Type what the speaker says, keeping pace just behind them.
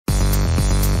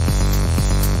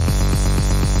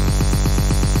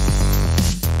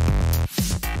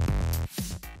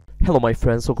Hello my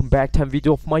friends, welcome back to a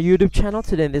video of my YouTube channel.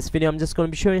 Today in this video I'm just going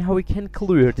to be showing how we can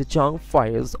clear the junk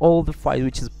files, all the files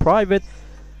which is private,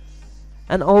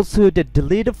 and also the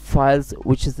deleted files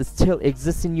which is still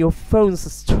exist in your phone's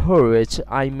storage.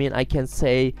 I can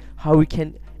say how we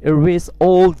can erase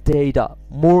all data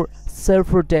more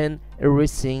safer than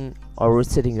erasing or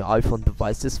resetting your iPhone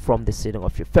devices from the setting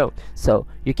of your phone. So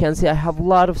you can see I have a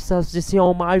lot of stuff just here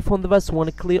on my iPhone device. Want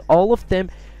to clear all of them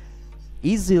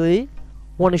easily.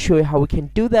 Want to show you how we can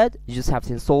do that. You just have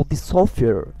to install the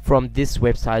software from this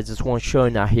website. Just want to show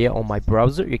you now here on my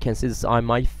browser. You can see this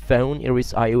iMyFone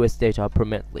erase iOS data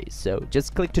permanently. So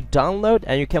just click to download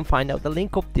and you can find out the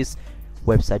link of this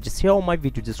website just here on my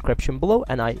video description below,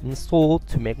 and I installed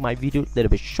to make my video a little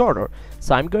bit shorter.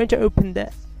 So I'm going to open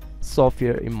that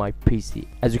software in my PC.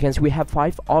 As you can see, we have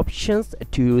 5 options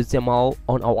to use them all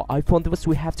on our iPhone device.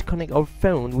 We have to connect our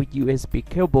phone with USB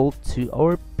cable to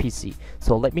our PC.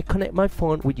 So let me connect my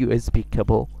phone with USB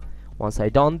cable. Once I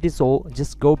done this all,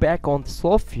 just go back on the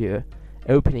software,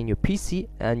 opening your PC,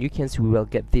 and you can see we will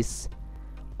get this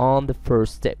on the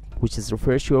first step, which is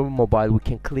refresh your mobile. We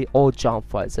can clear all junk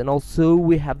files, and also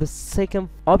we have the second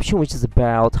option, which is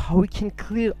about how we can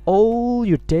clear all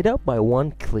your data by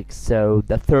one click. So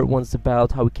the third one is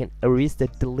about how we can erase the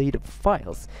deleted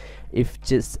files if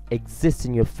just exists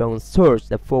in your phone storage.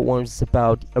 The fourth one is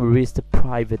about erase the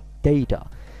private data.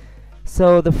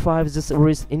 So the 5 is just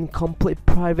erase incomplete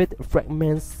private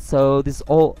fragments. So this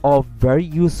all are very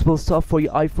useful stuff for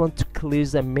your iPhone to clear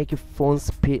and make your phone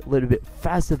speed a little bit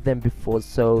faster than before.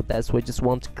 So that's why I just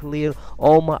want to clear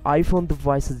all my iPhone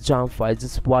devices junk files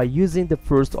just by using the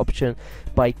first option,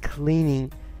 by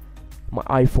cleaning my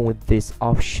iPhone with this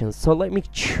option. So let me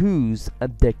choose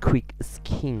the quick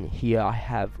scan here. I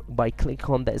have, by click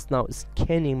on that, it's now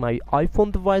scanning my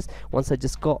iPhone device. Once I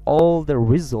just got all the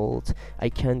results, I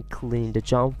can clean the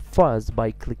junk files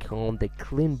by clicking on the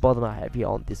clean button I have here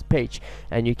on this page,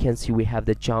 and you can see we have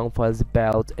the junk files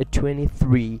about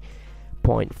 23.53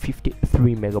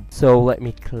 megabytes. So let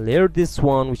me clear this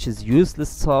one, which is useless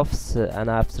stuff. And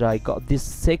after I got this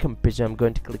second page, I'm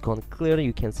going to click on clear.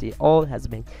 You can see all has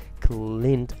been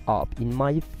cleaned up in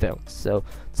my phone. So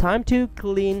time to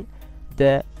clean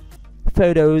the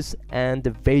photos and the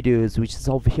videos which is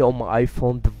over here on my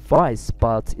iPhone device,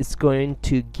 but it's going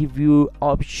to give you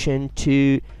option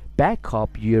to back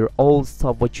up your old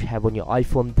stuff what you have on your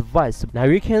iPhone device. Now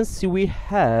you can see we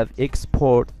have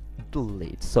export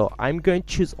delete. So I'm going to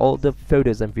choose all the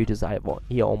photos and videos I have on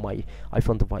here on my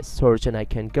iPhone device storage, and I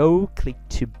can go click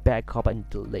to backup and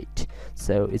delete.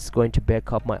 So it's going to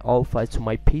back up my all files to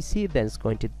my PC, then it's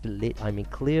going to delete,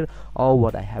 clear all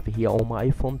what I have here on my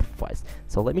iPhone device.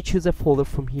 So let me choose a folder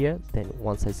from here. Then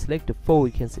once I select the folder,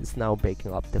 you can see it's now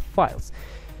backing up the files.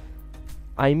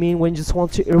 When you just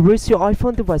want to erase your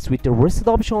iPhone device with the reset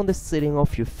option on the setting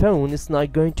of your phone, it's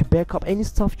not going to back up any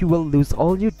stuff. You will lose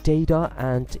all your data,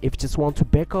 and if you just want to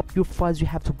back up your files, you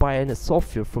have to buy a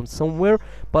software from somewhere.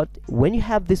 But when you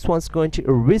have this one, it's going to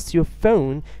erase your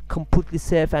phone completely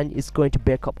safe, and it's going to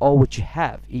back up all what you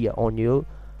have here on your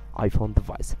iPhone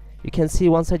device. You can see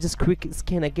once I just quick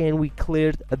scan again, we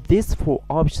cleared these 4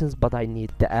 options, but I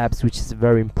need the apps, which is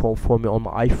very important for me on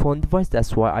my iPhone device.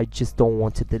 That's why I just don't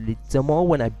want to delete them all.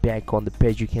 When I back on the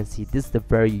page, you can see this is the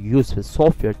very useful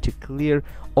software to clear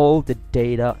all the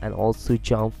data and also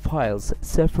junk files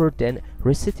safer than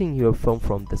resetting your phone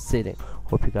from the setting.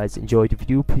 Hope you guys enjoyed the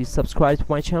video. Please subscribe to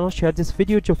my channel, share this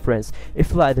video with your friends.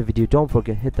 If you like the video, don't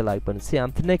forget hit the like button. See you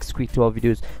on the next quick 12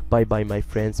 videos. Bye bye my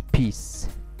friends, peace.